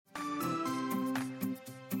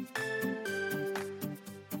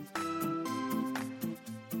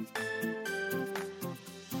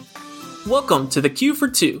Welcome to the Q for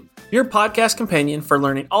Two, your podcast companion for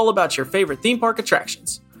learning all about your favorite theme park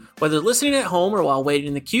attractions. Whether listening at home or while waiting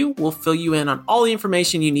in the queue, we'll fill you in on all the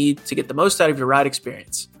information you need to get the most out of your ride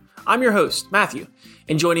experience. I'm your host, Matthew,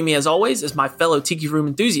 and joining me as always is my fellow Tiki Room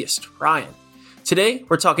enthusiast, Ryan. Today,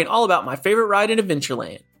 we're talking all about my favorite ride in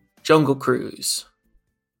Adventureland, Jungle Cruise.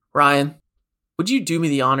 Ryan, would you do me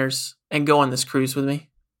the honors and go on this cruise with me?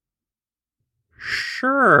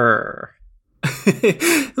 Sure.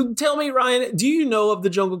 Tell me, Ryan, do you know of the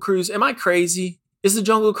Jungle Cruise? Am I crazy? Is the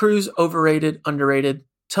Jungle Cruise overrated, underrated?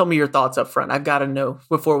 Tell me your thoughts up front. I've got to know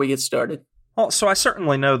before we get started. Well, so I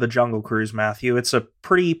certainly know the Jungle Cruise, Matthew. It's a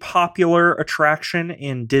pretty popular attraction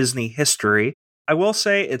in Disney history. I will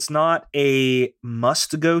say it's not a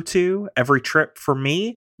must-go-to every trip for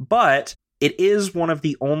me, but it is one of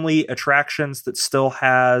the only attractions that still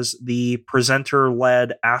has the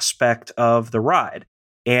presenter-led aspect of the ride.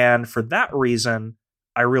 And for that reason,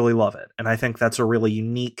 I really love it. And I think that's a really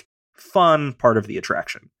unique, fun part of the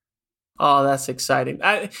attraction. Oh, that's exciting.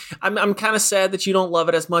 I'm kind of sad that you don't love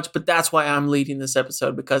it as much, but that's why I'm leading this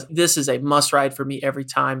episode, because this is a must ride for me every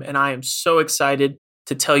time. And I am so excited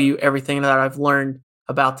to tell you everything that I've learned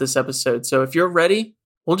about this episode. So if you're ready,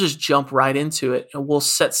 we'll just jump right into it and we'll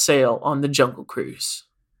set sail on the Jungle Cruise.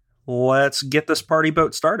 Let's get this party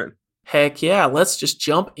boat started. Heck yeah, let's just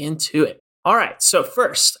jump into it. All right, so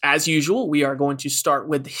first, as usual, we are going to start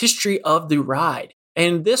with the history of the ride.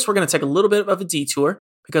 And this, we're going to take a little bit of a detour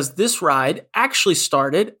because this ride actually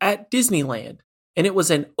started at Disneyland. And it was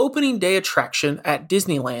an opening day attraction at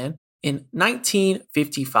Disneyland in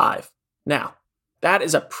 1955. Now, that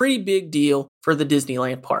is a pretty big deal for the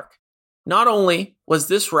Disneyland park. Not only was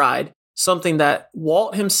this ride something that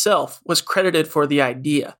Walt himself was credited for the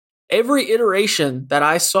idea, every iteration that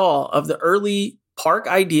I saw of the early park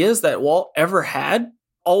ideas that Walt ever had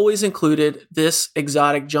always included this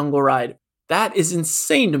exotic jungle ride. That is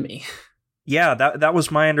insane to me. Yeah, that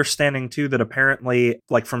was my understanding too, that apparently,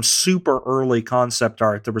 like from super early concept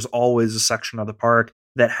art, there was always a section of the park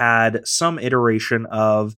that had some iteration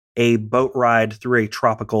of a boat ride through a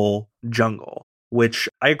tropical jungle, which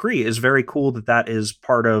I agree is very cool that is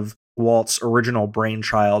part of Walt's original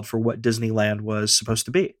brainchild for what Disneyland was supposed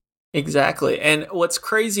to be. Exactly. And what's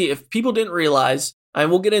crazy, if people didn't realize, and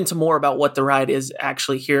we'll get into more about what the ride is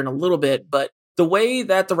actually here in a little bit, but the way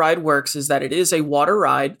that the ride works is that it is a water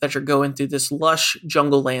ride that you're going through this lush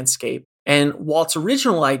jungle landscape. And Walt's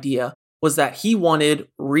original idea was that he wanted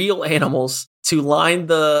real animals to line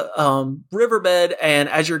the riverbed, and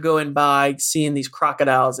as you're going by, seeing these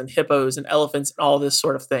crocodiles and hippos and elephants and all this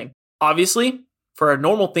sort of thing. Obviously, for a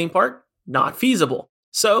normal theme park, not feasible.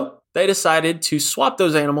 So they decided to swap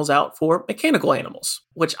those animals out for mechanical animals,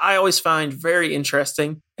 which I always find very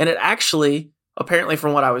interesting. And it actually, apparently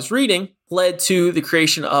from what I was reading, led to the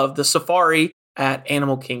creation of the safari at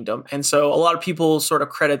Animal Kingdom. And so a lot of people sort of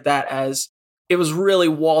credit that as it was really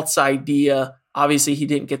Walt's idea. Obviously, he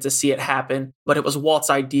didn't get to see it happen, but it was Walt's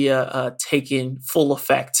idea taking full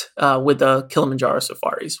effect with the Kilimanjaro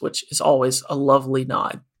safaris, which is always a lovely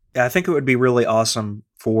nod. Yeah, I think it would be really awesome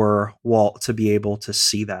for Walt to be able to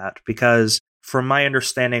see that, because from my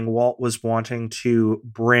understanding, Walt was wanting to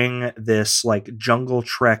bring this like jungle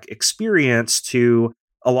trek experience to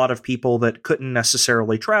a lot of people that couldn't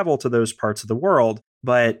necessarily travel to those parts of the world.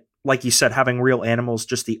 But like you said, having real animals,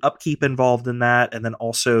 just the upkeep involved in that, and then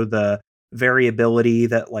also the variability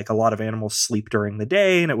that like a lot of animals sleep during the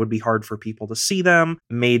day and it would be hard for people to see them,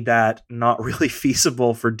 made that not really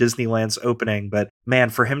feasible for Disneyland's opening. But man,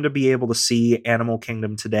 for him to be able to see Animal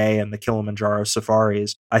Kingdom today and the Kilimanjaro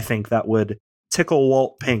safaris, I think that would tickle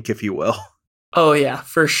Walt pink, if you will. Oh yeah,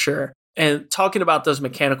 for sure. And talking about those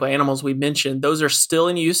mechanical animals we mentioned, those are still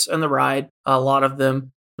in use in the ride. A lot of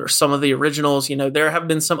them are some of the originals. You know, there have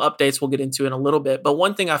been some updates we'll get into in a little bit. But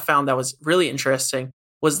one thing I found that was really interesting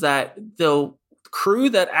was that the crew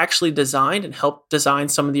that actually designed and helped design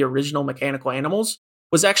some of the original mechanical animals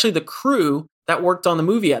was actually the crew that worked on the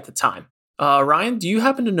movie at the time. Ryan, do you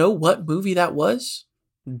happen to know what movie that was?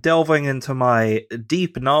 Delving into my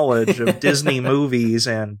deep knowledge of Disney movies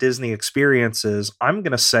and Disney experiences, I'm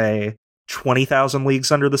going to say 20,000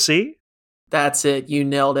 Leagues Under the Sea. That's it. You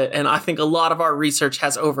nailed it. And I think a lot of our research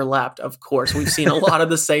has overlapped, of course. We've seen a lot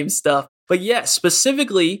of the same stuff. But yes,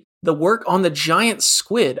 specifically the work on the giant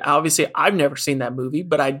squid. Obviously, I've never seen that movie,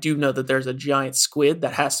 but I do know that there's a giant squid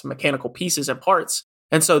that has some mechanical pieces and parts.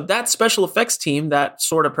 And so that special effects team that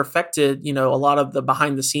sort of perfected, you know, a lot of the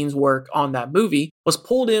behind the scenes work on that movie was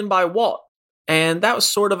pulled in by Walt. And that was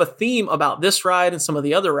sort of a theme about this ride and some of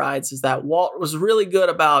the other rides, is that Walt was really good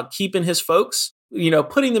about keeping his folks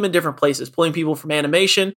putting them in different places, pulling people from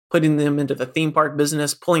animation, putting them into the theme park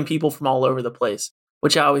business, pulling people from all over the place,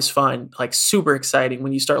 which I always find like super exciting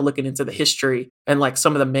when you start looking into the history and like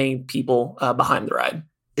some of the main people behind the ride.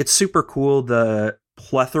 It's super cool, the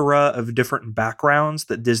plethora of different backgrounds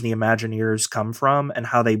that Disney Imagineers come from and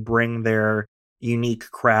how they bring their unique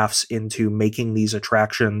crafts into making these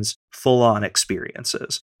attractions full-on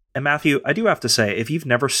experiences. And Matthew, I do have to say, if you've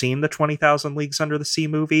never seen the 20,000 Leagues Under the Sea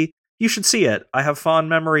movie, you should see it. I have fond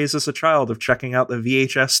memories as a child of checking out the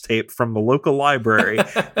VHS tape from the local library.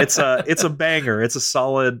 It's a banger. It's a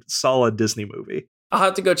solid Disney movie. I'll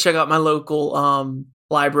have to go check out my local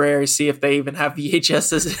library, see if they even have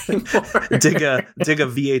VHSs anymore. dig a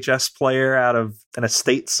VHS player out of an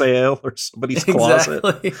estate sale or somebody's closet.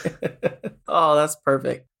 Oh, that's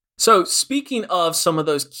perfect. So speaking of some of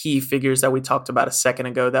those key figures that we talked about a second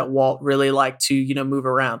ago that Walt really liked to, move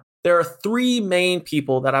around, there are three main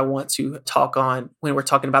people that I want to talk on when we're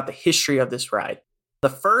talking about the history of this ride. The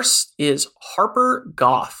first is Harper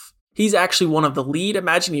Goff. He's actually one of the lead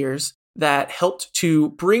Imagineers that helped to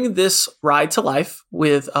bring this ride to life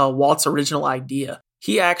with Walt's original idea.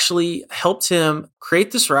 He actually helped him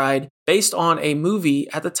create this ride based on a movie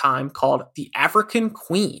at the time called The African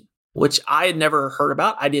Queen, which I had never heard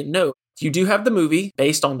about. I didn't know. You do have the movie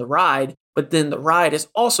based on the ride, but then the ride is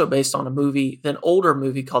also based on an older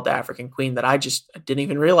movie called The African Queen that I didn't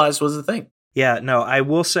even realize was a thing. Yeah, no, I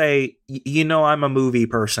will say, I'm a movie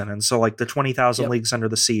person. And so like the 20,000 Yep. Leagues Under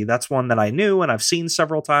the Sea, that's one that I knew and I've seen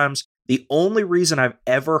several times. The only reason I've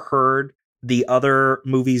ever heard the other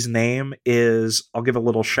movie's name is, I'll give a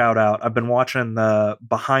little shout out. I've been watching the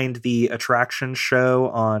Behind the Attraction show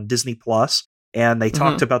on Disney Plus, and they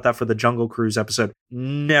talked about that for the Jungle Cruise episode.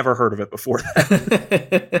 Never heard of it before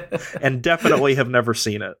that. And definitely have never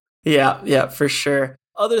seen it. Yeah, for sure.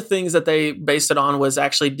 Other things that they based it on was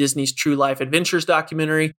actually Disney's True Life Adventures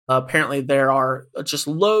documentary. Apparently, there are just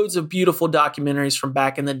loads of beautiful documentaries from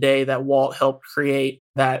back in the day that Walt helped create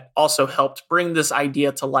that also helped bring this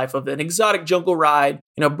idea to life of an exotic jungle ride,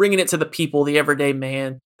 bringing it to the people, the everyday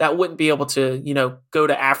man that wouldn't be able to, go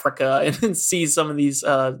to Africa and see some of these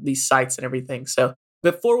sites and everything. So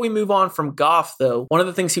before we move on from Goff, though, one of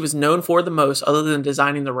the things he was known for the most, other than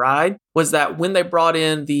designing the ride, was that when they brought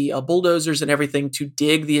in the bulldozers and everything to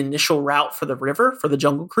dig the initial route for the river, for the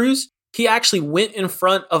Jungle Cruise, he actually went in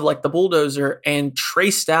front of like the bulldozer and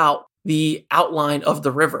traced out the outline of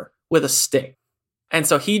the river with a stick. And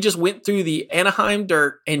so he just went through the Anaheim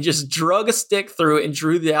dirt and just drug a stick through it and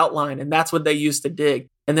drew the outline. And that's what they used to dig.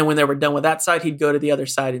 And then when they were done with that side, he'd go to the other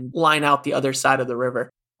side and line out the other side of the river.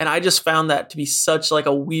 And I just found that to be such like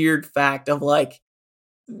a weird fact of like,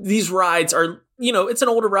 these rides are, it's an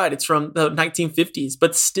older ride. It's from the 1950s,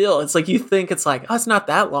 but still it's like, you think it's like, oh, it's not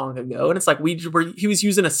that long ago. And it's like, he was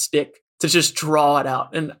using a stick to just draw it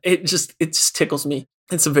out. And it just tickles me.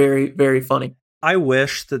 It's very, very funny. I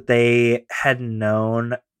wish that they had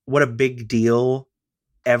known what a big deal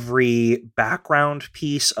every background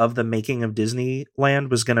piece of the making of Disneyland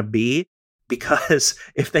was going to be. Because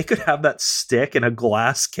if they could have that stick in a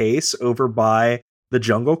glass case over by the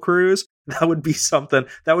Jungle Cruise, that would be something.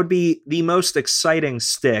 That would be the most exciting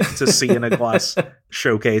stick to see in a glass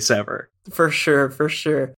showcase ever. For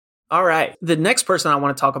sure. All right. The next person I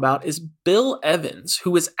want to talk about is Bill Evans,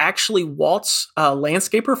 who is actually Walt's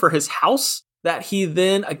landscaper for his house. That he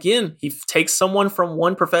then, again, he takes someone from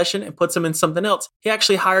one profession and puts them in something else. He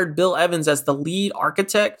actually hired Bill Evans as the lead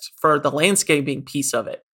architect for the landscaping piece of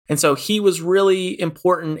it. And so he was really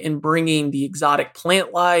important in bringing the exotic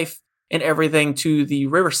plant life and everything to the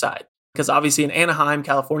riverside. Because obviously in Anaheim,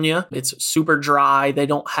 California, it's super dry. They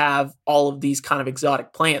don't have all of these kind of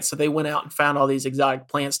exotic plants. So they went out and found all these exotic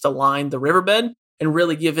plants to line the riverbed and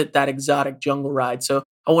really give it that exotic jungle ride. So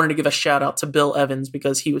I wanted to give a shout out to Bill Evans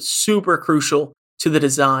because he was super crucial to the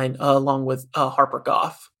design along with Harper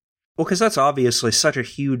Goff. Well, because that's obviously such a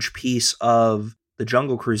huge piece of the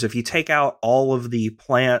Jungle Cruise. If you take out all of the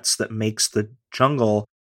plants that makes the jungle,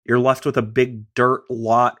 you're left with a big dirt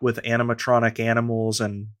lot with animatronic animals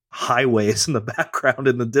and highways in the background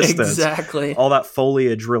in the distance. Exactly. All that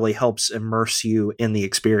foliage really helps immerse you in the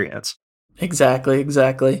experience. Exactly.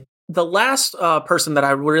 The last person that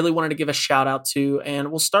I really wanted to give a shout out to, and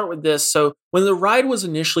we'll start with this. So when the ride was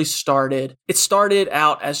initially started, it started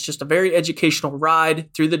out as just a very educational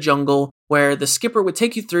ride through the jungle where the skipper would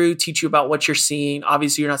take you through, teach you about what you're seeing.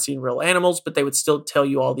 Obviously, you're not seeing real animals, but they would still tell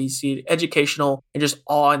you all these educational and just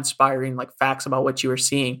awe-inspiring like facts about what you were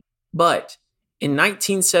seeing. But in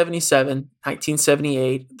 1977,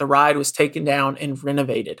 1978, the ride was taken down and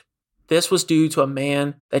renovated. This was due to a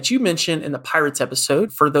man that you mentioned in the Pirates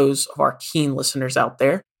episode, for those of our keen listeners out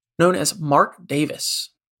there. known as Mark Davis.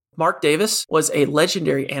 Mark Davis was a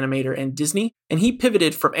legendary animator in Disney, and he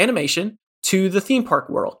pivoted from animation to the theme park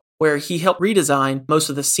world, where he helped redesign most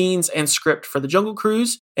of the scenes and script for the Jungle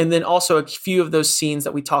Cruise, and then also a few of those scenes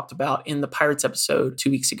that we talked about in the Pirates episode 2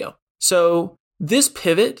 weeks ago. So this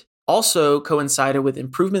pivot also coincided with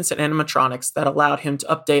improvements in animatronics that allowed him to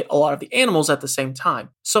update a lot of the animals at the same time.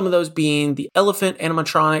 Some of those being the elephant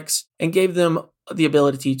animatronics, and gave them the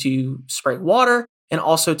ability to spray water and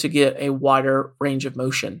also to get a wider range of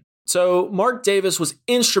motion. So Mark Davis was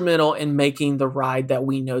instrumental in making the ride that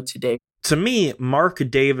we know today. To me, Mark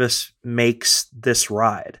Davis makes this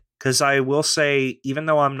ride. Because I will say, even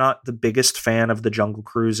though I'm not the biggest fan of the Jungle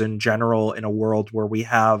Cruise in general, in a world where we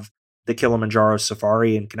have the Kilimanjaro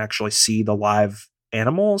Safari and can actually see the live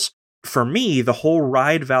animals, for me, the whole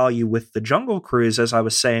ride value with the Jungle Cruise, as I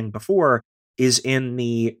was saying before, is in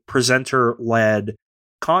the presenter-led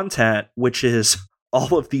content, which is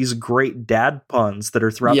all of these great dad puns that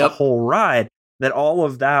are throughout the whole ride, that all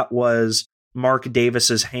of that was Mark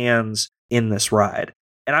Davis's hands in this ride.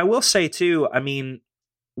 And I will say too, I mean,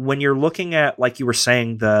 when you're looking at, like you were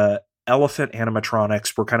saying, the elephant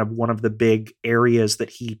animatronics were kind of one of the big areas that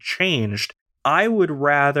he changed. I would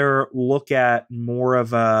rather look at more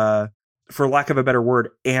of a, for lack of a better word,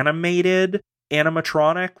 animated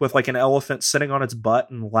animatronic with like an elephant sitting on its butt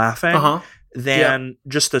and laughing than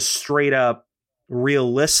just a straight up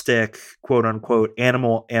realistic, quote unquote,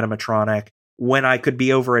 animal animatronic when I could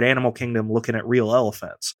be over at Animal Kingdom looking at real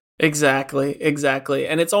elephants. Exactly.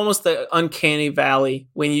 And it's almost the uncanny valley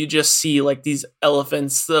when you just see like these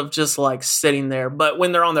elephants of just like sitting there. But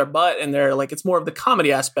when they're on their butt and they're like, it's more of the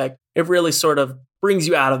comedy aspect, it really sort of brings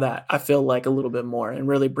you out of that, I feel like, a little bit more, and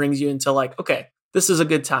really brings you into like, okay, this is a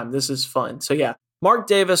good time. This is fun. So yeah, Mark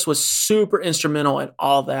Davis was super instrumental in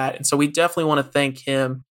all that. And so we definitely want to thank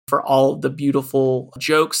him for all of the beautiful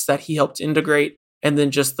jokes that he helped integrate. And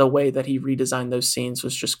then just the way that he redesigned those scenes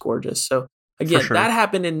was just gorgeous. So again, that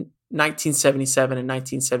happened in 1977 and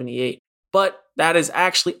 1978. But that is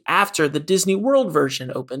actually after the Disney World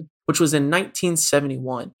version opened, which was in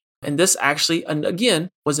 1971. And this actually, and again,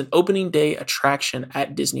 was an opening day attraction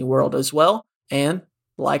at Disney World as well. And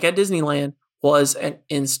like at Disneyland, was an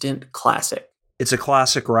instant classic. It's a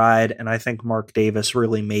classic ride, and I think Mark Davis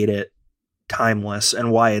really made it timeless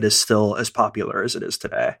and why it is still as popular as it is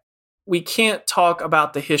today. We can't talk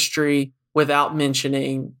about the history without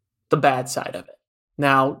mentioning the bad side of it.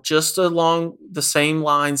 Now, just along the same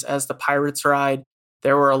lines as the Pirates ride,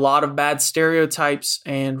 there were a lot of bad stereotypes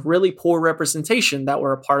and really poor representation that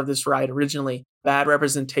were a part of this ride originally. Bad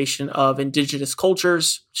representation of indigenous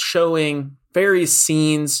cultures, showing various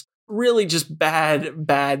scenes, really just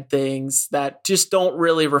bad things that just don't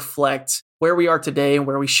really reflect where we are today and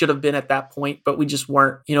where we should have been at that point, but we just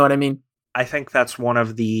weren't. You know what I mean? I think that's one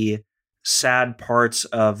of the sad parts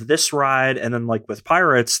of this ride. And then like with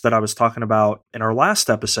Pirates that I was talking about in our last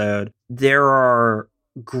episode, there are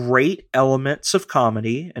great elements of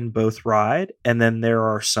comedy in both ride. And then there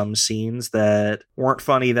are some scenes that weren't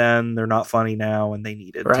funny then, they're not funny now, and they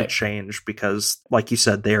needed to change because, like you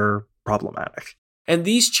said, they're problematic. And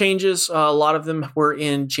these changes, a lot of them were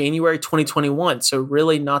in January 2021, so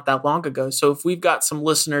really not that long ago. So if we've got some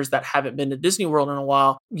listeners that haven't been to Disney World in a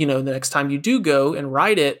while, you know, the next time you do go and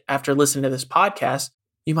ride it after listening to this podcast,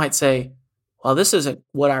 you might say, well, this isn't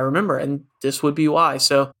what I remember, and this would be why.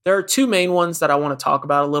 So there are two main ones that I want to talk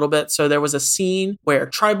about a little bit. So there was a scene where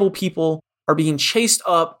tribal people are being chased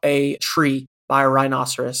up a tree by a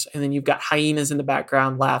rhinoceros, and then you've got hyenas in the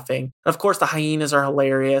background laughing. And of course, the hyenas are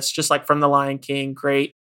hilarious, just like from The Lion King,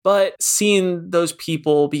 great. But seeing those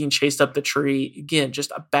people being chased up the tree, again,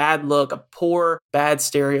 just a bad look, a poor, bad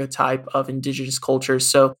stereotype of indigenous cultures.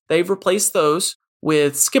 So they've replaced those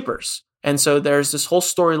with skippers. And so there's this whole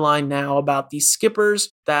storyline now about these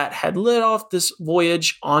skippers that had lit off this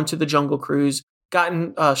voyage onto the Jungle Cruise,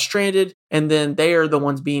 gotten stranded, and then they are the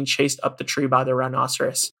ones being chased up the tree by the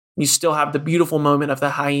rhinoceros. You still have the beautiful moment of the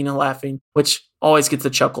hyena laughing, which always gets a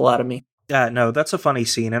chuckle out of me. Yeah, no, that's a funny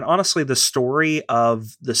scene. And honestly, the story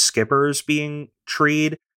of the skippers being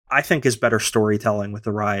treed, I think is better storytelling with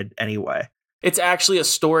the ride anyway. It's actually a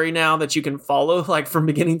story now that you can follow, like from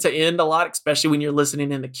beginning to end a lot, especially when you're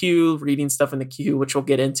listening in the queue, reading stuff in the queue, which we'll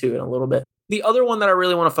get into in a little bit. The other one that I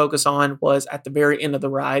really want to focus on was at the very end of the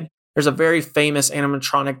ride. There's a very famous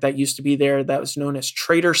animatronic that used to be there that was known as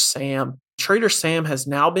Trader Sam. Trader Sam has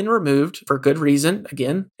now been removed for good reason,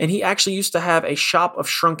 again, and he actually used to have a shop of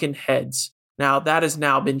shrunken heads. Now, that has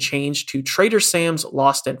now been changed to Trader Sam's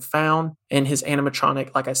Lost and Found, and his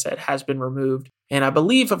animatronic, like I said, has been removed. And I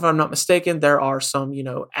believe, if I'm not mistaken, there are some,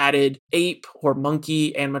 added ape or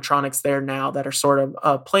monkey animatronics there now that are sort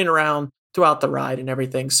of playing around throughout the ride and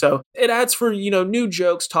everything. So it adds for, new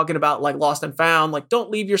jokes talking about like Lost and Found, like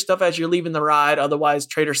don't leave your stuff as you're leaving the ride. Otherwise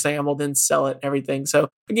Trader Sam will then sell it and everything. So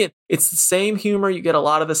again, it's the same humor. You get a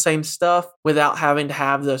lot of the same stuff without having to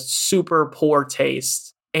have the super poor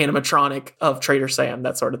taste animatronic of Trader Sam,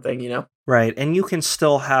 that sort of thing. Right. And you can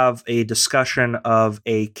still have a discussion of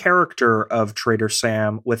a character of Trader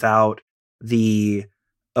Sam without the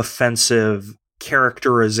offensive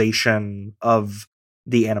characterization of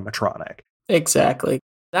the animatronic. Exactly.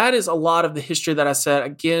 That is a lot of the history that I said.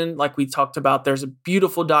 Again, like we talked about, there's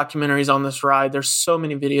beautiful documentaries on this ride. There's so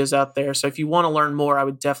many videos out there. So if you want to learn more, I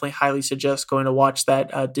would definitely highly suggest going to watch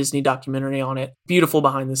that Disney documentary on it. Beautiful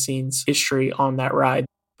behind the scenes history on that ride.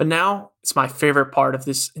 But now it's my favorite part of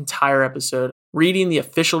this entire episode, reading the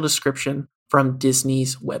official description from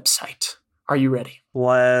Disney's website. Are you ready?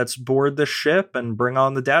 Let's board the ship and bring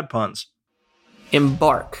on the dad puns.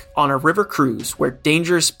 Embark on a river cruise where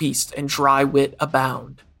dangerous beasts and dry wit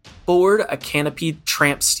abound. Board a canopied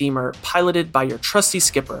tramp steamer piloted by your trusty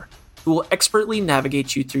skipper, who will expertly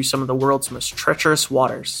navigate you through some of the world's most treacherous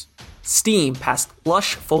waters. Steam past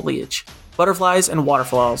lush foliage, butterflies and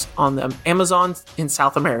waterfalls on the Amazon in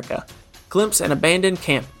South America. Glimpse an abandoned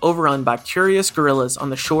camp overrun by curious gorillas on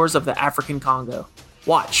the shores of the African Congo.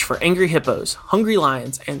 Watch for angry hippos, hungry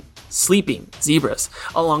lions, and sleeping zebras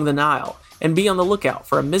along the Nile, and be on the lookout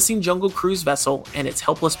for a missing jungle cruise vessel and its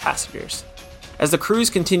helpless passengers. As the cruise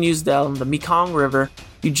continues down the Mekong River,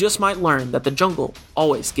 you just might learn that the jungle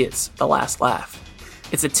always gets the last laugh.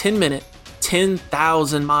 It's a 10-minute,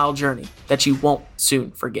 10,000-mile journey that you won't soon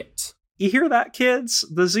forget. You hear that, kids?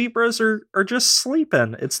 The zebras are just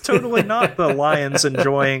sleeping. It's totally not the lions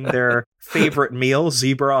enjoying their favorite meal,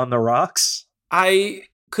 zebra on the rocks. I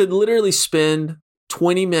could literally spend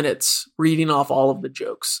 20 minutes reading off all of the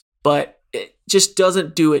jokes, but it just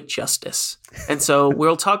doesn't do it justice. And so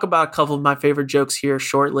we'll talk about a couple of my favorite jokes here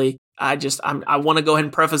shortly. I want to go ahead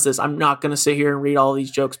and preface this. I'm not going to sit here and read all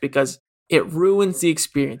these jokes because it ruins the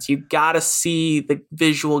experience. You got to see the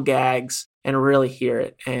visual gags and really hear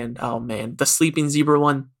it. And oh man, the sleeping zebra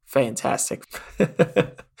one, fantastic.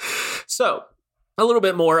 So a little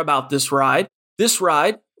bit more about this ride. This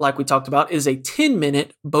ride, like we talked about, is a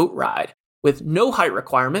 10-minute boat ride with no height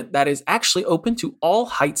requirement that is actually open to all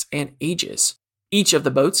heights and ages. Each of the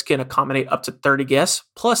boats can accommodate up to 30 guests,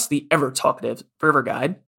 plus the ever-talkative river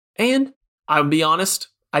guide. And I'll be honest,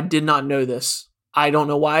 I did not know this. I don't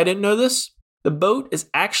know why I didn't know this. The boat is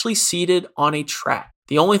actually seated on a track.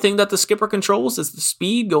 The only thing that the skipper controls is the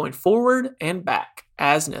speed going forward and back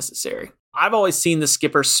as necessary. I've always seen the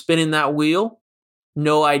skipper spinning that wheel.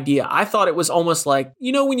 No idea. I thought it was almost like,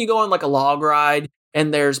 when you go on like a log ride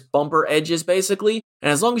and there's bumper edges basically,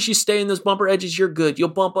 and as long as you stay in those bumper edges, you're good. You'll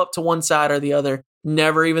bump up to one side or the other.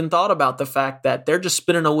 Never even thought about the fact that they're just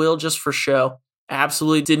spinning a wheel just for show.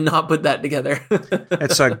 Absolutely did not put that together.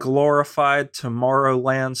 It's a glorified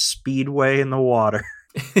Tomorrowland speedway in the water.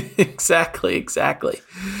 Exactly.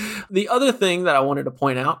 The other thing that I wanted to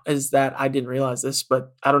point out is that I didn't realize this,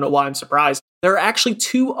 but I don't know why I'm surprised. There are actually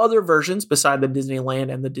two other versions beside the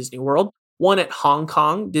Disneyland and the Disney World, one at Hong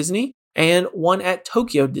Kong Disney and one at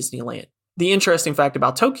Tokyo Disneyland. The interesting fact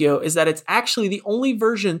about Tokyo is that it's actually the only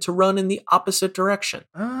version to run in the opposite direction.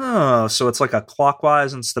 Oh, so it's like a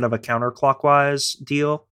clockwise instead of a counterclockwise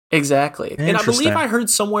deal? Exactly. And I believe I heard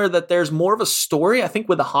somewhere that there's more of a story, I think,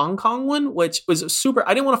 with the Hong Kong one, which was super.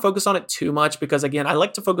 I didn't want to focus on it too much because, again, I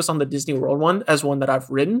like to focus on the Disney World one as one that I've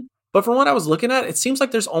ridden. But from what I was looking at, it seems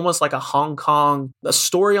like there's almost like a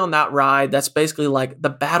story on that ride that's basically like the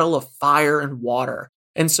battle of fire and water.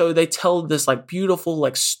 And so they tell this like beautiful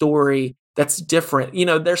like story that's different.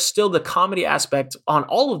 There's still the comedy aspect on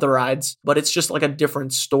all of the rides, but it's just like a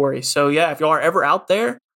different story. So yeah, if you are ever out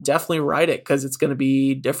there, definitely ride it because it's going to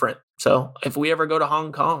be different. So if we ever go to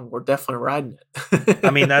Hong Kong, we're definitely riding it. I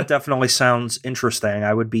mean, that definitely sounds interesting.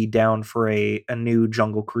 I would be down for a new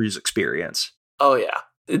Jungle Cruise experience. Oh yeah.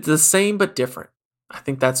 It's the same but different. I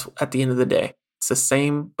think that's at the end of the day. It's the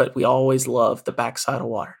same, but we always love the backside of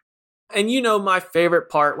water. And my favorite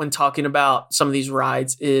part when talking about some of these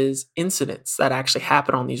rides is incidents that actually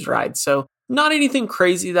happen on these rides. So not anything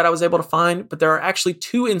crazy that I was able to find, but there are actually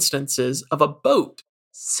two instances of a boat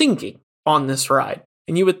sinking on this ride.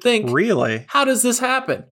 And you would think, really? How does this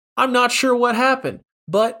happen? I'm not sure what happened,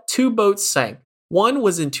 but two boats sank. One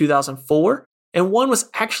was in 2004, and one was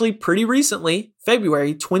actually pretty recently,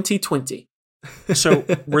 February 2020. So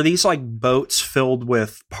were these like boats filled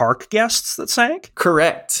with park guests that sank?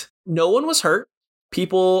 Correct. No one was hurt.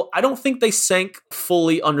 People, I don't think they sank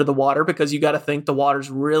fully under the water because you got to think the water's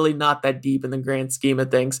really not that deep in the grand scheme of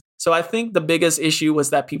things. So I think the biggest issue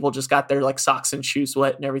was that people just got their like socks and shoes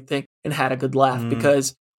wet and everything and had a good laugh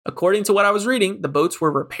because according to what I was reading, the boats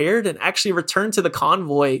were repaired and actually returned to the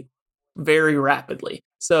convoy very rapidly.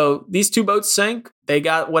 So these two boats sank, they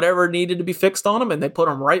got whatever needed to be fixed on them and they put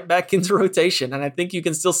them right back into rotation. And I think you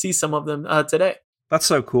can still see some of them today. That's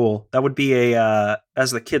so cool. That would be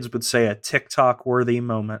as the kids would say, a TikTok worthy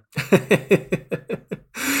moment.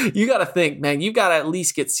 You got to think, man, you got to at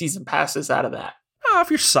least get season passes out of that. Oh, if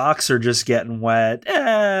your socks are just getting wet,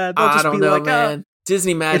 they'll just I don't be know, like, man.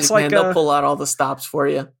 Disney Magic, like man, they'll pull out all the stops for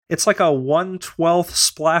you. It's like a 1/12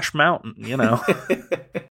 Splash Mountain, you know?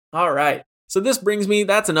 All right. So this brings me,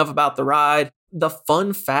 that's enough about the ride. The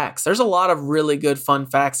fun facts. There's a lot of really good fun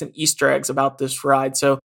facts and Easter eggs about this ride.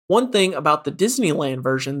 So one thing about the Disneyland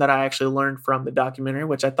version that I actually learned from the documentary,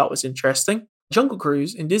 which I thought was interesting, Jungle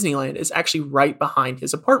Cruise in Disneyland is actually right behind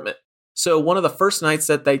his apartment. So one of the first nights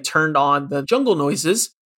that they turned on the jungle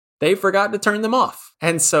noises, they forgot to turn them off.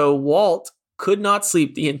 And so Walt could not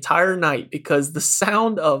sleep the entire night because the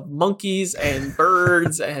sound of monkeys and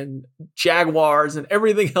birds and jaguars and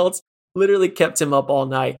everything else literally kept him up all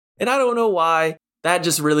night. And I don't know why. That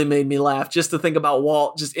just really made me laugh just to think about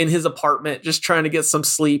Walt just in his apartment, just trying to get some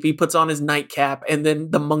sleep. He puts on his nightcap and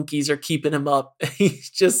then the monkeys are keeping him up. He's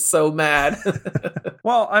just so mad.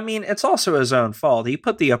 Well, I mean, it's also his own fault. He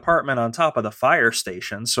put the apartment on top of the fire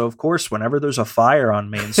station. So, of course, whenever there's a fire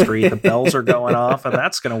on Main Street, the bells are going off and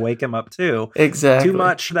that's going to wake him up too. Exactly. Too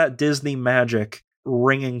much that Disney magic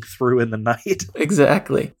ringing through in the night.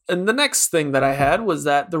 Exactly. And the next thing that I had was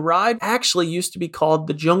that the ride actually used to be called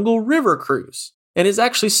the Jungle River Cruise. And is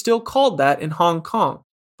actually still called that in Hong Kong.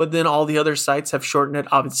 But then all the other sites have shortened it,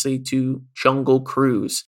 obviously, to Jungle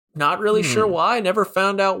Cruise. Not really sure why. Never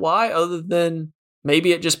found out why, other than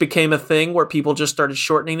maybe it just became a thing where people just started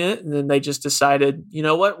shortening it. And then they just decided, you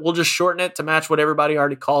know what, we'll just shorten it to match what everybody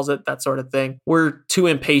already calls it, that sort of thing. We're too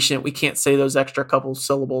impatient. We can't say those extra couple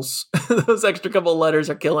syllables. Those extra couple letters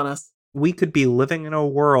are killing us. We could be living in a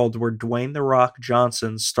world where Dwayne "The Rock"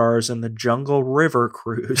 Johnson stars in the Jungle River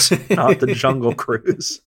Cruise, not the Jungle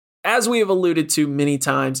Cruise. As we have alluded to many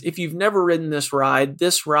times, if you've never ridden this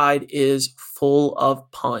ride is full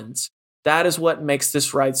of puns. That is what makes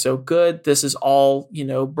this ride so good. This is all,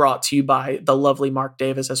 brought to you by the lovely Mark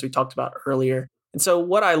Davis, as we talked about earlier. And so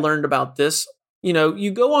what I learned about this,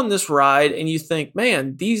 you go on this ride and you think,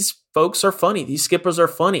 man, these folks are funny. These skippers are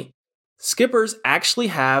funny. Skippers actually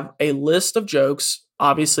have a list of jokes,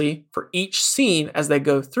 obviously, for each scene as they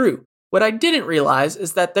go through. What I didn't realize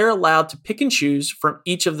is that they're allowed to pick and choose from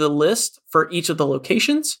each of the lists for each of the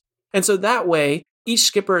locations. And so that way, each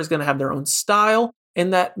skipper is going to have their own style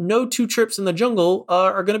and that no two trips in the jungle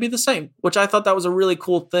are going to be the same, which I thought that was a really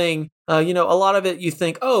cool thing. A lot of it you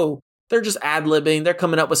think, oh, they're just ad-libbing. They're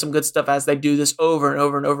coming up with some good stuff as they do this over and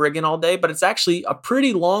over and over again all day. But it's actually a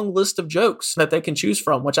pretty long list of jokes that they can choose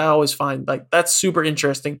from, which I always find like that's super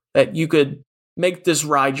interesting that you could make this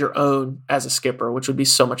ride your own as a skipper, which would be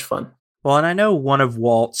so much fun. Well, and I know one of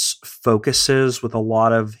Walt's focuses with a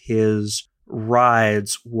lot of his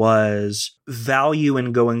rides was value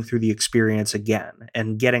in going through the experience again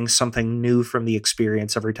and getting something new from the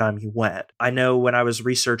experience every time he went. I know when I was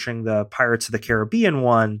researching the Pirates of the Caribbean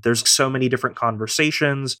one, there's so many different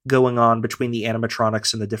conversations going on between the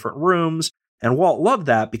animatronics in the different rooms. And Walt loved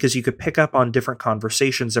that because you could pick up on different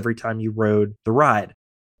conversations every time you rode the ride.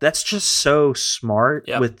 That's just so smart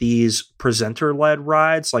with these presenter-led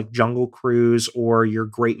rides like Jungle Cruise or your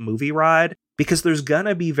Great Movie Ride, because there's going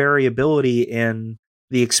to be variability in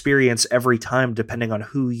the experience every time depending on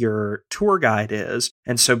who your tour guide is.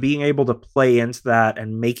 And so being able to play into that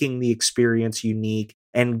and making the experience unique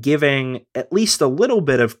and giving at least a little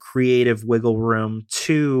bit of creative wiggle room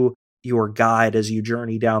to your guide as you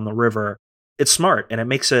journey down the river, it's smart and it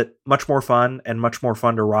makes it much more fun and much more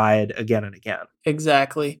fun to ride again and again.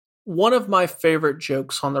 Exactly. One of my favorite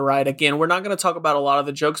jokes on the ride, again, we're not going to talk about a lot of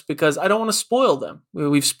the jokes because I don't want to spoil them.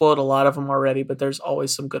 We've spoiled a lot of them already, but there's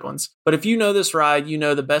always some good ones. But if you know this ride, you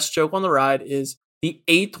know the best joke on the ride is the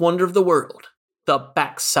eighth wonder of the world, the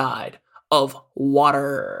backside of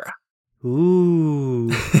water.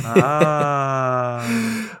 Ooh.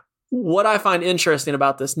 What I find interesting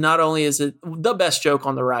about this, not only is it the best joke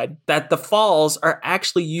on the ride, that the falls are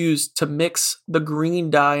actually used to mix the green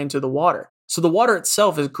dye into the water. So the water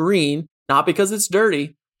itself is green, not because it's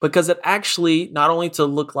dirty, because it actually not only to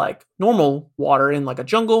look like normal water in like a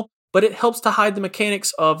jungle, but it helps to hide the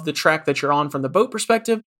mechanics of the track that you're on from the boat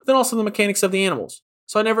perspective, but then also the mechanics of the animals.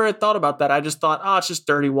 So I never had thought about that. I just thought, it's just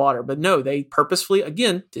dirty water. But no, they purposefully,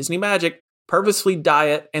 again, Disney magic, purposefully dye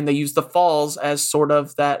it, and they use the falls as sort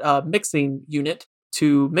of that mixing unit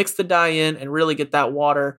to mix the dye in and really get that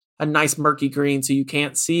water a nice murky green so you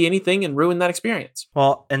can't see anything and ruin that experience.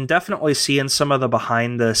 Well, and definitely seeing some of the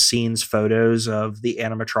behind the scenes photos of the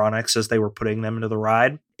animatronics as they were putting them into the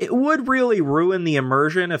ride, it would really ruin the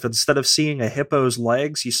immersion if instead of seeing a hippo's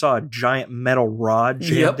legs, you saw a giant metal rod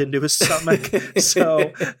jammed into his stomach.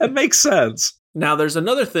 So it makes sense. Now, there's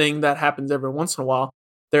another thing that happens every once in a while.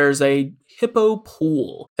 There's a hippo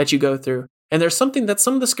pool that you go through. And there's something that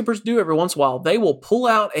some of the skippers do every once in a while. They will pull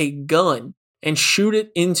out a gun and shoot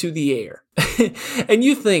it into the air. And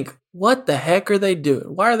you think, what the heck are they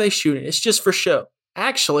doing? Why are they shooting? It's just for show.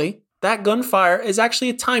 Actually, that gunfire is actually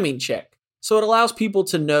a timing check. So it allows people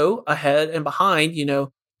to know ahead and behind,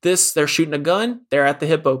 they're shooting a gun, they're at the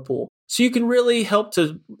hippo pool. So you can really help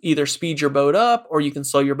to either speed your boat up or you can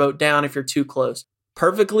slow your boat down if you're too close.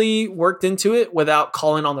 Perfectly worked into it without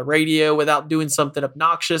calling on the radio, without doing something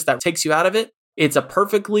obnoxious that takes you out of it. It's a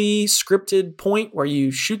perfectly scripted point where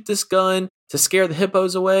you shoot this gun to scare the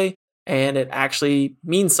hippos away, and it actually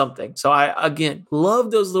means something. So I, again,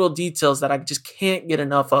 love those little details that I just can't get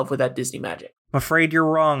enough of with that Disney magic. I'm afraid you're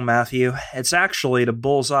wrong, Matthew. It's actually to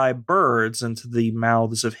bullseye birds into the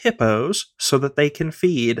mouths of hippos so that they can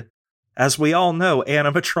feed. As we all know,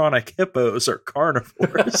 animatronic hippos are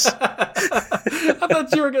carnivores. I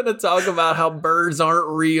thought you were going to talk about how birds aren't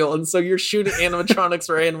real, and so you're shooting animatronics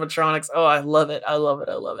for animatronics. Oh, I love it. I love it.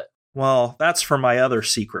 I love it. Well, that's for my other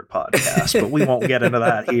secret podcast, but we won't get into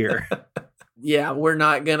that here. Yeah, we're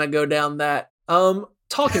not going to go down that.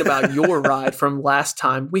 Talking about your ride from last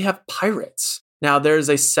time, we have Pirates. Now, there's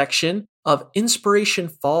a section of Inspiration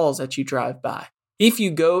Falls that you drive by. If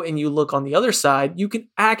you go and you look on the other side, you can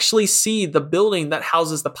actually see the building that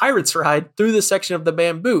houses the Pirates ride through the section of the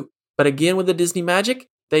bamboo. But again, with the Disney magic,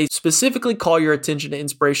 they specifically call your attention to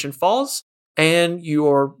Inspiration Falls, and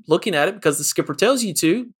you're looking at it because the skipper tells you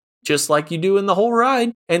to, just like you do in the whole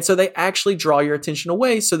ride. And so they actually draw your attention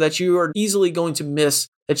away so that you are easily going to miss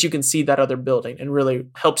that you can see that other building, and really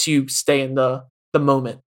helps you stay in the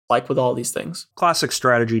moment, like with all these things. Classic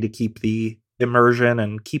strategy to keep the immersion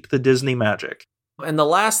and keep the Disney magic. And the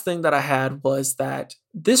last thing that I had was that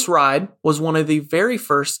this ride was one of the very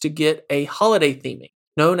first to get a holiday theming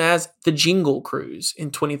known as the Jingle Cruise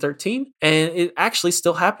in 2013. And it actually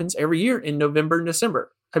still happens every year in November and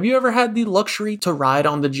December. Have you ever had the luxury to ride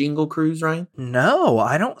on the Jingle Cruise, Ryan? No,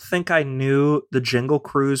 I don't think I knew the Jingle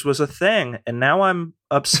Cruise was a thing. And now I'm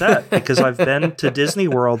upset because I've been to Disney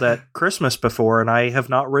World at Christmas before and I have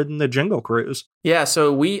not ridden the Jingle Cruise. Yeah,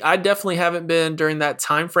 so I definitely haven't been during that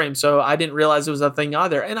time frame, so I didn't realize it was a thing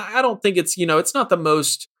either. And I don't think it's, it's not the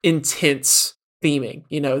most intense theming.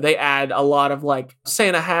 They add a lot of like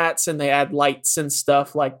Santa hats and they add lights and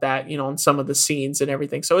stuff like that, on some of the scenes and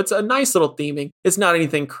everything. So it's a nice little theming. It's not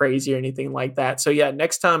anything crazy or anything like that. So yeah,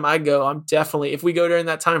 next time I go, if we go during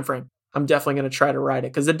that time frame, I'm definitely going to try to ride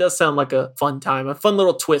it because it does sound like a fun time, a fun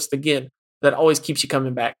little twist again that always keeps you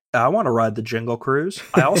coming back. I want to ride the Jingle Cruise.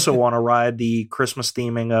 I also want to ride the Christmas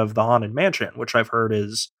theming of the Haunted Mansion, which I've heard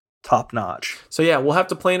is top notch. So yeah, we'll have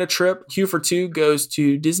to plan a trip. Q for 2 goes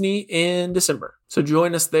to Disney in December. So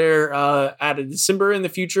join us there at a December in the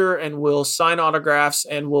future, and we'll sign autographs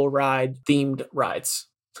and we'll ride themed rides.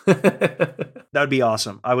 That would be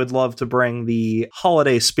awesome. I would love to bring the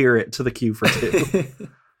holiday spirit to the Q for 2.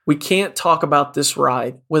 We can't talk about this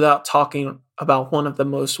ride without talking about one of the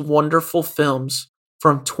most wonderful films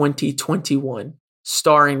from 2021,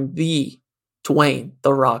 starring the Dwayne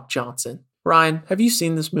 "The Rock" Johnson. Ryan, have you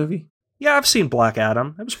seen this movie? Yeah, I've seen Black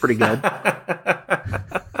Adam. It was pretty good.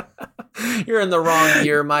 You're in the wrong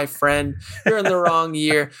year, my friend. You're in the wrong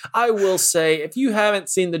year. I will say, if you haven't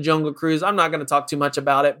seen the Jungle Cruise, I'm not going to talk too much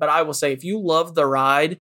about it, but I will say, if you love the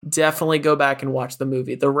ride, definitely go back and watch the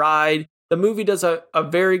movie. The movie does a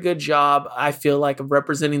very good job, I feel like, of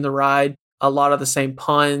representing the ride. A lot of the same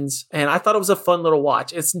puns, and I thought it was a fun little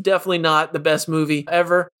watch. It's definitely not the best movie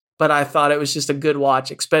ever, but I thought it was just a good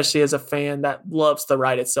watch, especially as a fan that loves the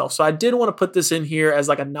ride itself. So I did want to put this in here as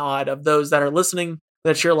like a nod of those that are listening,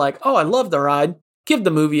 that you're like, oh, I love the ride. Give the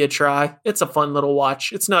movie a try. It's a fun little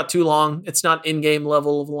watch. It's not too long. It's not in-game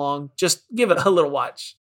level of long. Just give it a little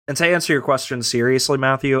watch. And to answer your question seriously,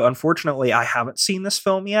 Matthew, unfortunately, I haven't seen this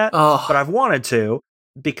film yet, but I've wanted to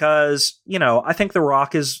because, I think The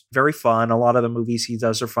Rock is very fun. A lot of the movies he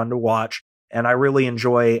does are fun to watch. And I really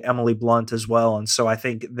enjoy Emily Blunt as well. And so I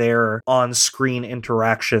think their on-screen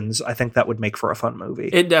interactions, I think that would make for a fun movie.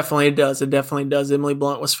 It definitely does. It definitely does. Emily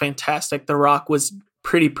Blunt was fantastic. The Rock was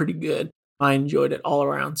pretty good. I enjoyed it all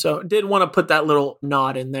around. So did want to put that little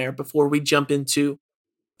nod in there before we jump into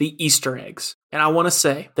the Easter eggs. And I want to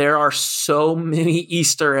say there are so many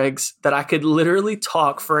Easter eggs that I could literally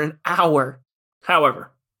talk for an hour.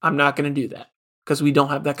 However, I'm not going to do that because we don't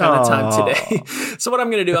have that kind of time today. So what I'm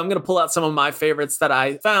going to do, I'm going to pull out some of my favorites that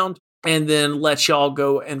I found and then let y'all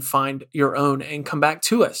go and find your own and come back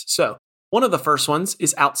to us. So one of the first ones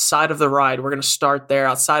is outside of the ride. We're going to start there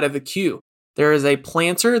outside of the queue. There is a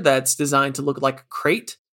planter that's designed to look like a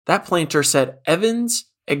crate. That planter said Evans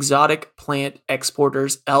Exotic Plant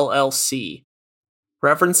Exporters LLC,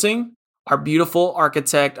 referencing our beautiful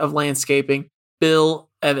architect of landscaping, Bill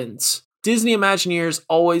Evans. Disney Imagineers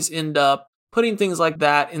always end up putting things like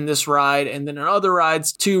that in this ride and then in other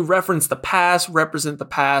rides to reference the past, represent the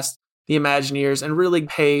past, the Imagineers, and really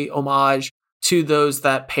pay homage to those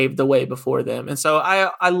that paved the way before them. And so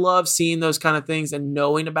I love seeing those kind of things and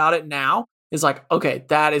knowing about it now is like, okay,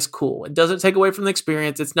 that is cool. It doesn't take away from the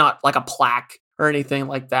experience. It's not like a plaque or anything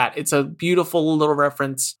like that. It's a beautiful little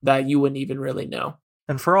reference that you wouldn't even really know.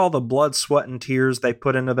 And for all the blood, sweat, and tears they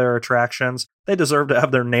put into their attractions, they deserve to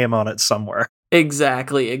have their name on it somewhere.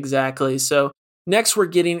 Exactly. So next, we're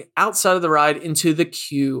getting outside of the ride into the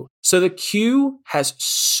queue. So the queue has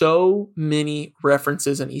so many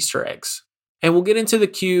references and Easter eggs. And we'll get into the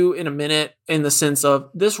queue in a minute in the sense of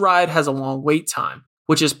this ride has a long wait time,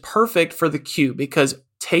 which is perfect for the queue because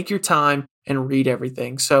take your time and read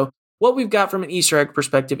everything. So what we've got from an Easter egg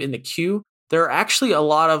perspective in the queue, there are actually a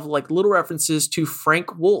lot of like little references to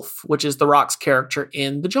Frank Wolf, which is The Rock's character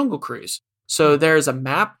in the Jungle Cruise. So there's a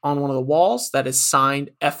map on one of the walls that is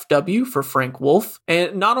signed FW for Frank Wolf.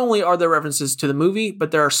 And not only are there references to the movie,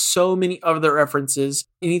 but there are so many other references,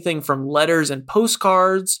 anything from letters and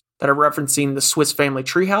postcards that are referencing the Swiss Family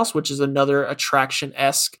Treehouse, which is another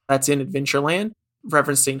attraction-esque that's in Adventureland,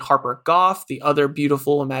 referencing Harper Goff, the other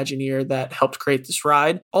beautiful Imagineer that helped create this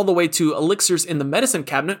ride, all the way to elixirs in the medicine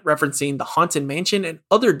cabinet, referencing the Haunted Mansion and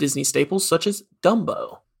other Disney staples such as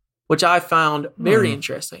Dumbo, which I found very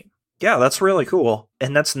interesting. Yeah, that's really cool.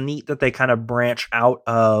 And that's neat that they kind of branch out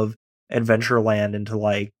of Adventureland into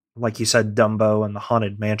like you said, Dumbo and the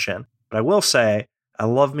Haunted Mansion. But I will say, I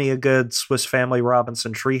love me a good Swiss Family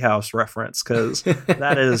Robinson Treehouse reference because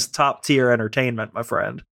that is top tier entertainment, my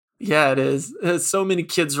friend. Yeah, it is. There's so many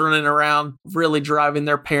kids running around really driving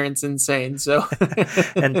their parents insane. So,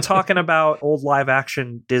 and talking about old live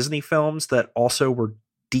action Disney films that also were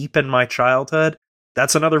deep in my childhood,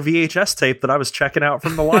 that's another VHS tape that I was checking out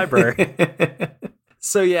from the library.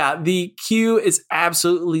 So yeah, the queue is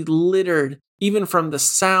absolutely littered. Even from the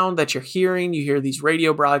sound that you're hearing, you hear these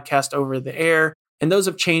radio broadcasts over the air, and those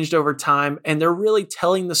have changed over time, and they're really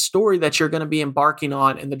telling the story that you're going to be embarking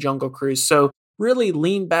on in the Jungle Cruise. So really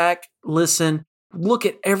lean back, listen, look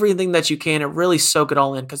at everything that you can, and really soak it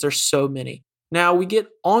all in because there's so many. Now we get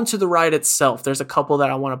onto the ride itself. There's a couple that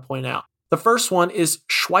I want to point out. The first one is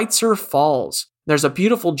Schweitzer Falls. There's a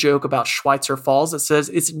beautiful joke about Schweitzer Falls that says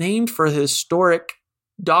it's named for the historic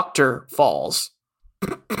Dr. Falls.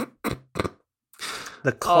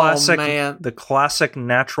 The classic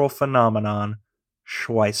natural phenomenon,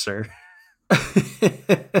 Schweitzer.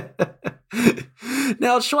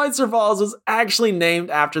 Now, Schweitzer Falls was actually named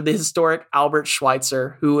after the historic Albert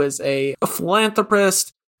Schweitzer, who was a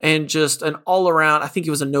philanthropist and just an all-around, I think he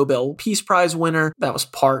was a Nobel Peace Prize winner. That was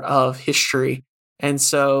part of history. And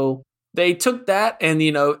so they took that and,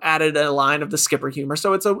 added a line of the Skipper humor.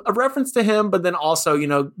 So it's a reference to him, but then also,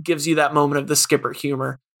 gives you that moment of the Skipper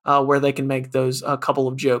humor where they can make those a couple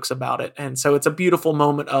of jokes about it. And so it's a beautiful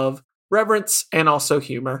moment of reverence and also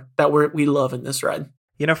humor that we love in this ride.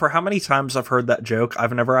 For how many times I've heard that joke,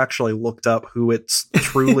 I've never actually looked up who it's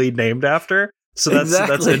truly named after. So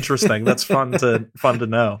that's interesting. That's fun to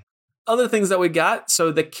know. Other things that we got.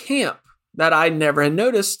 So the camp that I never had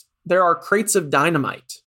noticed, there are crates of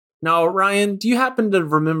dynamite. Now, Ryan, do you happen to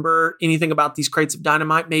remember anything about these crates of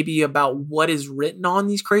dynamite? Maybe about what is written on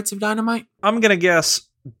these crates of dynamite? I'm going to guess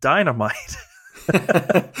dynamite.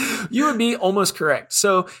 You would be almost correct.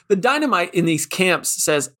 So the dynamite in these camps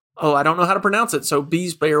says, I don't know how to pronounce it, so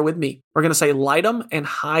please bear with me. We're going to say Lightem and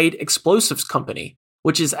Hyde Explosives Company,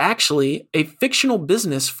 which is actually a fictional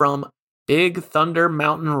business from Big Thunder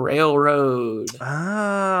Mountain Railroad.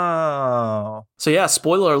 Oh. So yeah,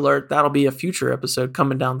 spoiler alert, that'll be a future episode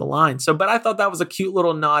coming down the line. But I thought that was a cute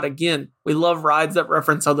little nod. Again, we love rides that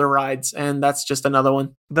reference other rides, and that's just another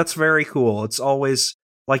one. That's very cool. It's always,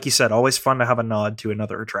 like you said, always fun to have a nod to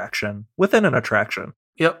another attraction within an attraction.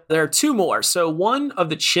 Yep, there are two more. So one of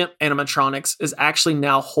the chimp animatronics is actually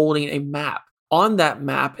now holding a map. On that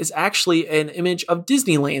map is actually an image of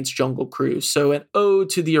Disneyland's Jungle Cruise. So an ode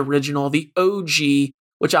to the original, the OG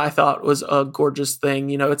which I thought was a gorgeous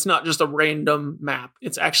thing. It's not just a random map.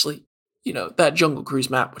 It's actually, that Jungle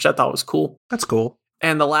Cruise map, which I thought was cool. That's cool.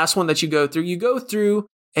 And the last one that you go through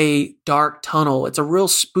a dark tunnel. It's a real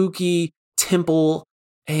spooky temple,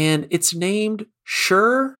 and it's named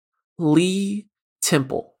Shirley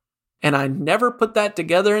Temple. And I never put that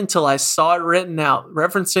together until I saw it written out,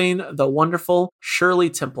 referencing the wonderful Shirley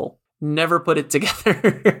Temple. Never put it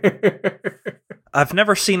together. I've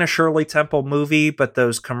never seen a Shirley Temple movie, but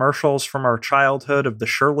those commercials from our childhood of the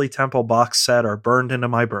Shirley Temple box set are burned into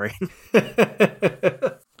my brain.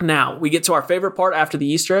 Now, we get to our favorite part after the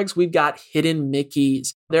Easter eggs. We've got hidden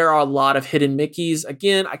Mickeys. There are a lot of hidden Mickeys.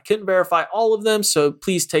 Again, I couldn't verify all of them, so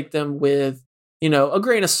please take them with, a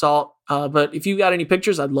grain of salt. But if you've got any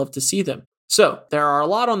pictures, I'd love to see them. So there are a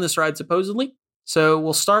lot on this ride, supposedly. So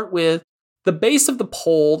we'll start with the base of the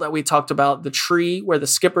pole that we talked about, the tree where the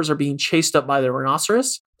skippers are being chased up by the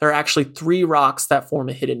rhinoceros. There are actually 3 rocks that form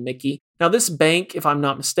a hidden Mickey. Now, this bank, if I'm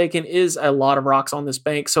not mistaken, is a lot of rocks on this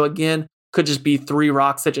bank. So again, could just be 3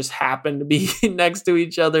 rocks that just happen to be next to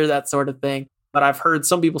each other, that sort of thing. But I've heard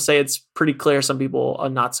some people say it's pretty clear, some people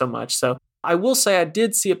not so much. So I will say I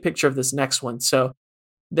did see a picture of this next one. So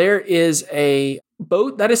there is a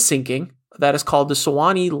boat that is sinking that is called the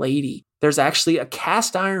Sewanee Lady. There's actually a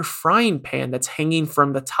cast iron frying pan that's hanging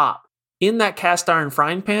from the top. In that cast iron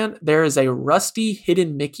frying pan, there is a rusty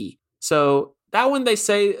hidden Mickey. So that one they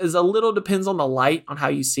say is a little depends on the light on how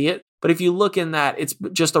you see it. But if you look in that, it's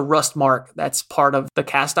just a rust mark that's part of the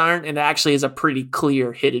cast iron. And it actually is a pretty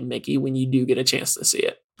clear hidden Mickey when you do get a chance to see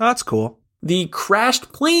it. Oh, that's cool. The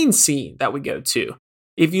crashed plane scene that we go to.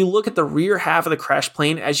 If you look at the rear half of the crashed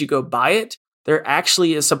plane as you go by it, there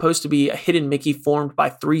actually is supposed to be a hidden Mickey formed by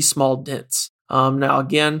 3 small dents. Now,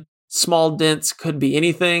 again, small dents could be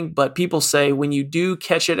anything, but people say when you do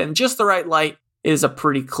catch it in just the right light, it is a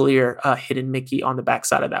pretty clear hidden Mickey on the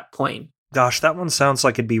backside of that plane. Gosh, that one sounds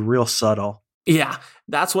like it'd be real subtle. Yeah,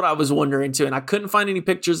 that's what I was wondering too. And I couldn't find any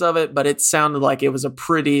pictures of it, but it sounded like it was a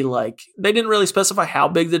pretty, they didn't really specify how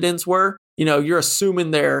big the dents were. You're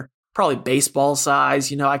assuming they're probably baseball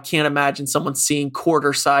size. I can't imagine someone seeing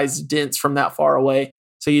quarter size dents from that far away.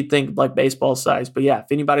 So you'd think like baseball size. But yeah, if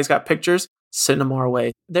anybody's got pictures, send them our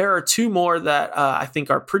way. There are 2 more that I think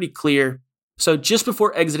are pretty clear. So just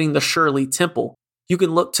before exiting the Shirley Temple, you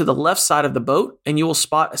can look to the left side of the boat and you will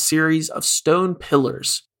spot a series of stone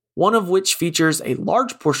pillars, one of which features a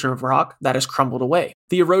large portion of rock that has crumbled away.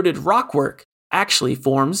 The eroded rockwork actually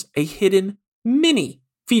forms a hidden Minnie,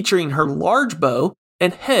 featuring her large bow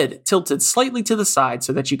and head tilted slightly to the side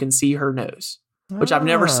so that you can see her nose, which I've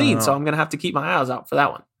never seen, so I'm going to have to keep my eyes out for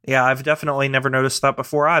that one. Yeah, I've definitely never noticed that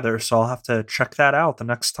before either, so I'll have to check that out the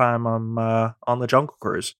next time I'm on the Jungle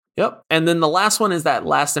Cruise. Yep. And then the last one is that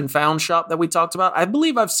Last and Found shop that we talked about. I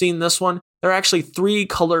believe I've seen this one. There are actually 3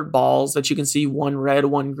 colored balls that you can see, 1 red,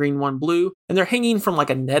 1 green, 1 blue, and they're hanging from like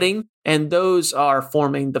a netting, and those are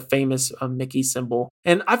forming the famous Mickey symbol.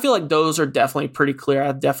 And I feel like those are definitely pretty clear.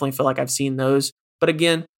 I definitely feel like I've seen those. But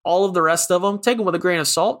again, all of the rest of them, take them with a grain of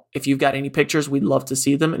salt. If you've got any pictures, we'd love to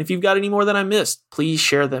see them. And if you've got any more that I missed, please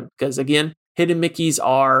share them. Because again, hidden Mickeys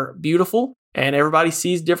are beautiful and everybody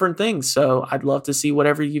sees different things. So I'd love to see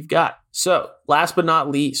whatever you've got. So last but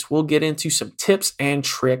not least, we'll get into some tips and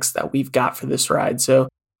tricks that we've got for this ride. So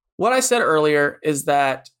what I said earlier is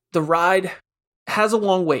that the ride has a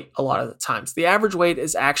long wait a lot of the times. The average wait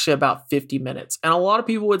is actually about 50 minutes. And a lot of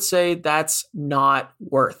people would say that's not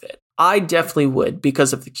worth it. I definitely would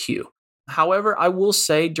because of the queue. However, I will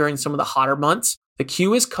say during some of the hotter months, the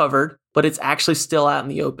queue is covered, but it's actually still out in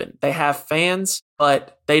the open. They have fans,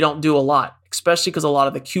 but they don't do a lot, especially because a lot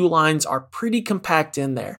of the queue lines are pretty compact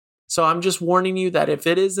in there. So I'm just warning you that if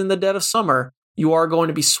it is in the dead of summer, you are going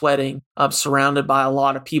to be sweating, surrounded by a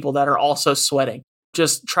lot of people that are also sweating.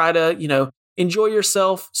 Just try to, enjoy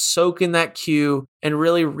yourself, soak in that queue, and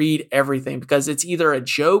really read everything because it's either a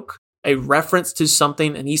joke, a reference to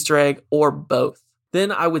something, an Easter egg, or both.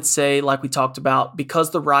 Then I would say, like we talked about, because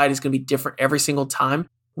the ride is going to be different every single time,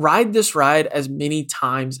 ride this ride as many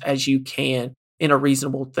times as you can in a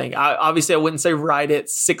reasonable thing. Obviously, I wouldn't say ride it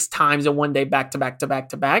 6 times in one day back to back to back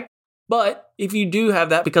to back. But if you do have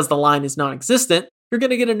that because the line is non-existent, you're going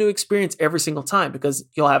to get a new experience every single time because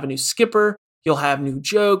you'll have a new skipper, you'll have new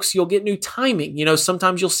jokes, you'll get new timing.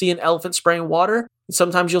 Sometimes you'll see an elephant spraying water.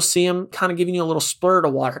 Sometimes you'll see them kind of giving you a little spurt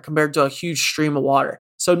of water compared to a huge stream of water.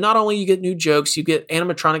 So not only you get new jokes, you get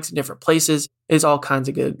animatronics in different places. It's all kinds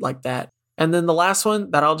of good like that. And then the last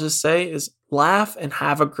one that I'll just say is laugh and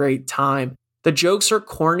have a great time. The jokes are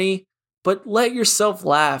corny, but let yourself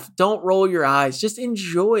laugh. Don't roll your eyes. Just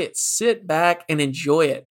enjoy it. Sit back and enjoy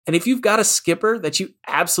it. And if you've got a skipper that you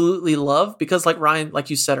absolutely love, because like Ryan, like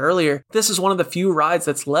you said earlier, this is one of the few rides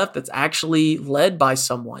that's left that's actually led by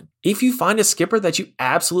someone. If you find a skipper that you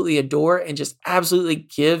absolutely adore and just absolutely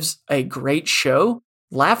gives a great show,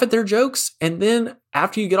 laugh at their jokes. And then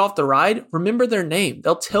after you get off the ride, remember their name.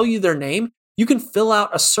 They'll tell you their name. You can fill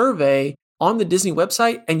out a survey on the Disney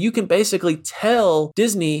website and you can basically tell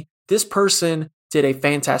Disney this person did a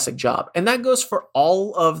fantastic job. And that goes for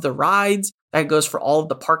all of the rides. That goes for all of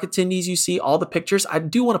the park attendees you see, all the pictures. I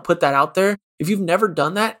do want to put that out there. If you've never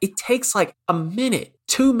done that, it takes like a minute,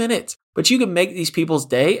 2 minutes, but you can make these people's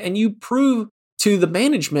day and you prove to the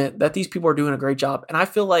management that these people are doing a great job. And I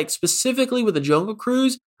feel like specifically with the Jungle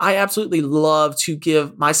Cruise, I absolutely love to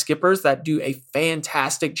give my skippers that do a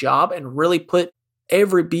fantastic job and really put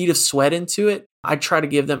every bead of sweat into it. I try to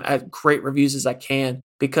give them as great reviews as I can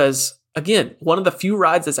because, again, one of the few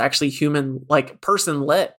rides that's actually human, like person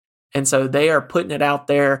led. And so they are putting it out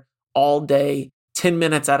there all day, 10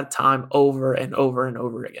 minutes at a time, over and over and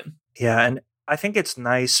over again. Yeah. And I think it's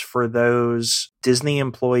nice for those Disney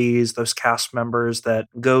employees, those cast members that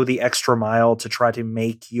go the extra mile to try to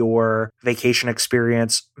make your vacation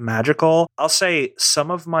experience magical. I'll say some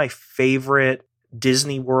of my favorite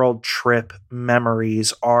Disney World trip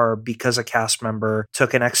memories are because a cast member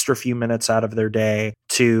took an extra few minutes out of their day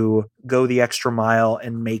to go the extra mile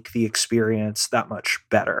and make the experience that much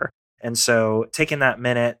better. And so taking that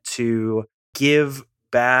minute to give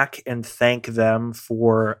back and thank them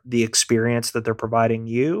for the experience that they're providing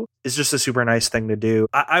you is just a super nice thing to do.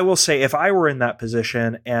 I will say, if I were in that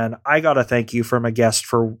position and I got a thank you from a guest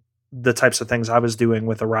for the types of things I was doing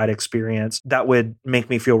with the ride experience, that would make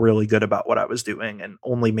me feel really good about what I was doing and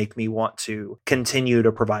only make me want to continue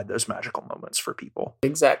to provide those magical moments for people.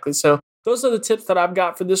 Exactly. So those are the tips that I've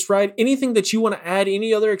got for this ride. Anything that you want to add,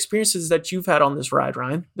 any other experiences that you've had on this ride,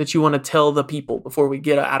 Ryan, that you want to tell the people before we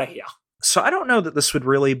get out of here? So I don't know that this would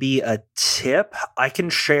really be a tip. I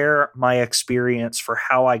can share my experience for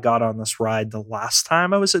how I got on this ride the last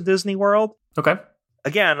time I was at Disney World. Okay.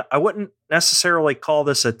 Again, I wouldn't necessarily call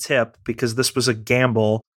this a tip because this was a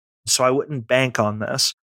gamble, so I wouldn't bank on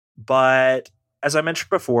this. But as I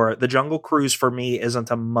mentioned before, the Jungle Cruise for me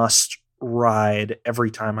isn't a must ride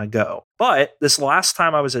every time I go. But this last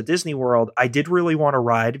time I was at Disney World, I did really want to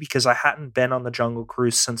ride because I hadn't been on the Jungle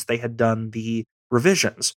Cruise since they had done the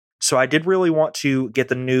revisions. So I did really want to get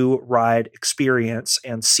the new ride experience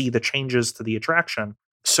and see the changes to the attraction.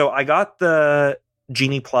 So I got the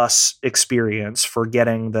Genie Plus experience for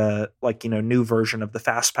getting the new version of the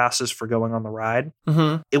fast passes for going on the ride.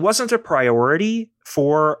 Mm-hmm. It wasn't a priority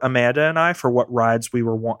for Amanda and I for what rides we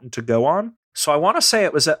were wanting to go on. So I want to say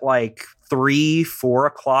it was at like 3-4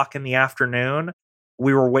 o'clock in the afternoon.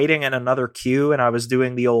 We were waiting in another queue and I was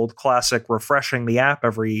doing the old classic refreshing the app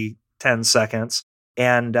every 10 seconds.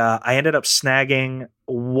 And I ended up snagging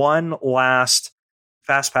one last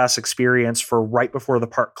FastPass experience for right before the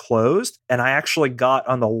park closed. And I actually got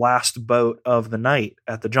on the last boat of the night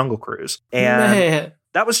at the Jungle Cruise. And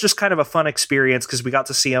that was just kind of a fun experience because we got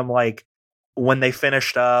to see them like when they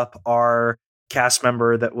finished up, our cast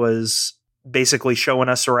member that was basically showing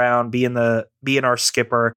us around, being our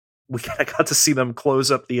skipper. We kind of got to see them close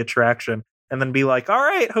up the attraction and then be like, all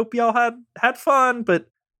right, hope y'all had fun, but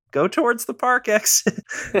go towards the park exit.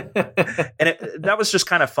 And that was just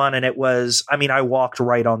kind of fun. And I walked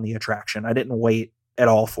right on the attraction. I didn't wait at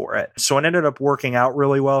all for it. So it ended up working out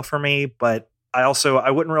really well for me. But I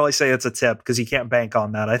wouldn't really say it's a tip because you can't bank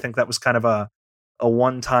on that. I think that was kind of a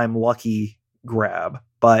one-time lucky grab.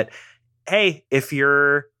 But hey, if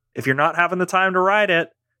you're not having the time to ride it,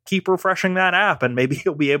 keep refreshing that app and maybe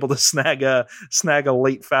you'll be able to snag a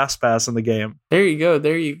late fast pass in the game. There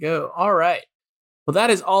you go. All right. Well,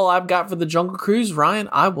 that is all I've got for the Jungle Cruise. Ryan,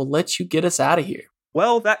 I will let you get us out of here.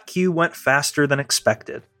 Well, that queue went faster than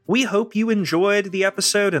expected. We hope you enjoyed the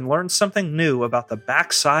episode and learned something new about the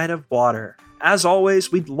backside of water. As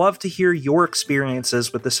always, we'd love to hear your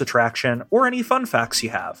experiences with this attraction or any fun facts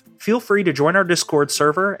you have. Feel free to join our Discord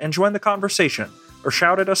server and join the conversation, or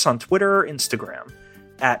shout at us on Twitter or Instagram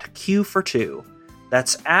at Q4two.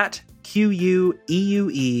 That's at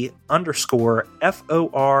QUEUE_FOR_TWO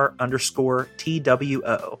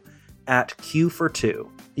at Q4two.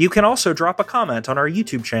 You can also drop a comment on our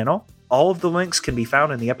YouTube channel. All of the links can be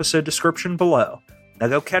found in the episode description below. Now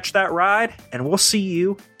go catch that ride, and we'll see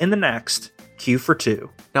you in the next Q4two.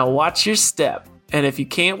 Now watch your step. And if you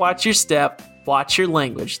can't watch your step, watch your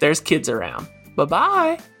language. There's kids around.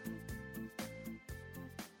 Bye-bye.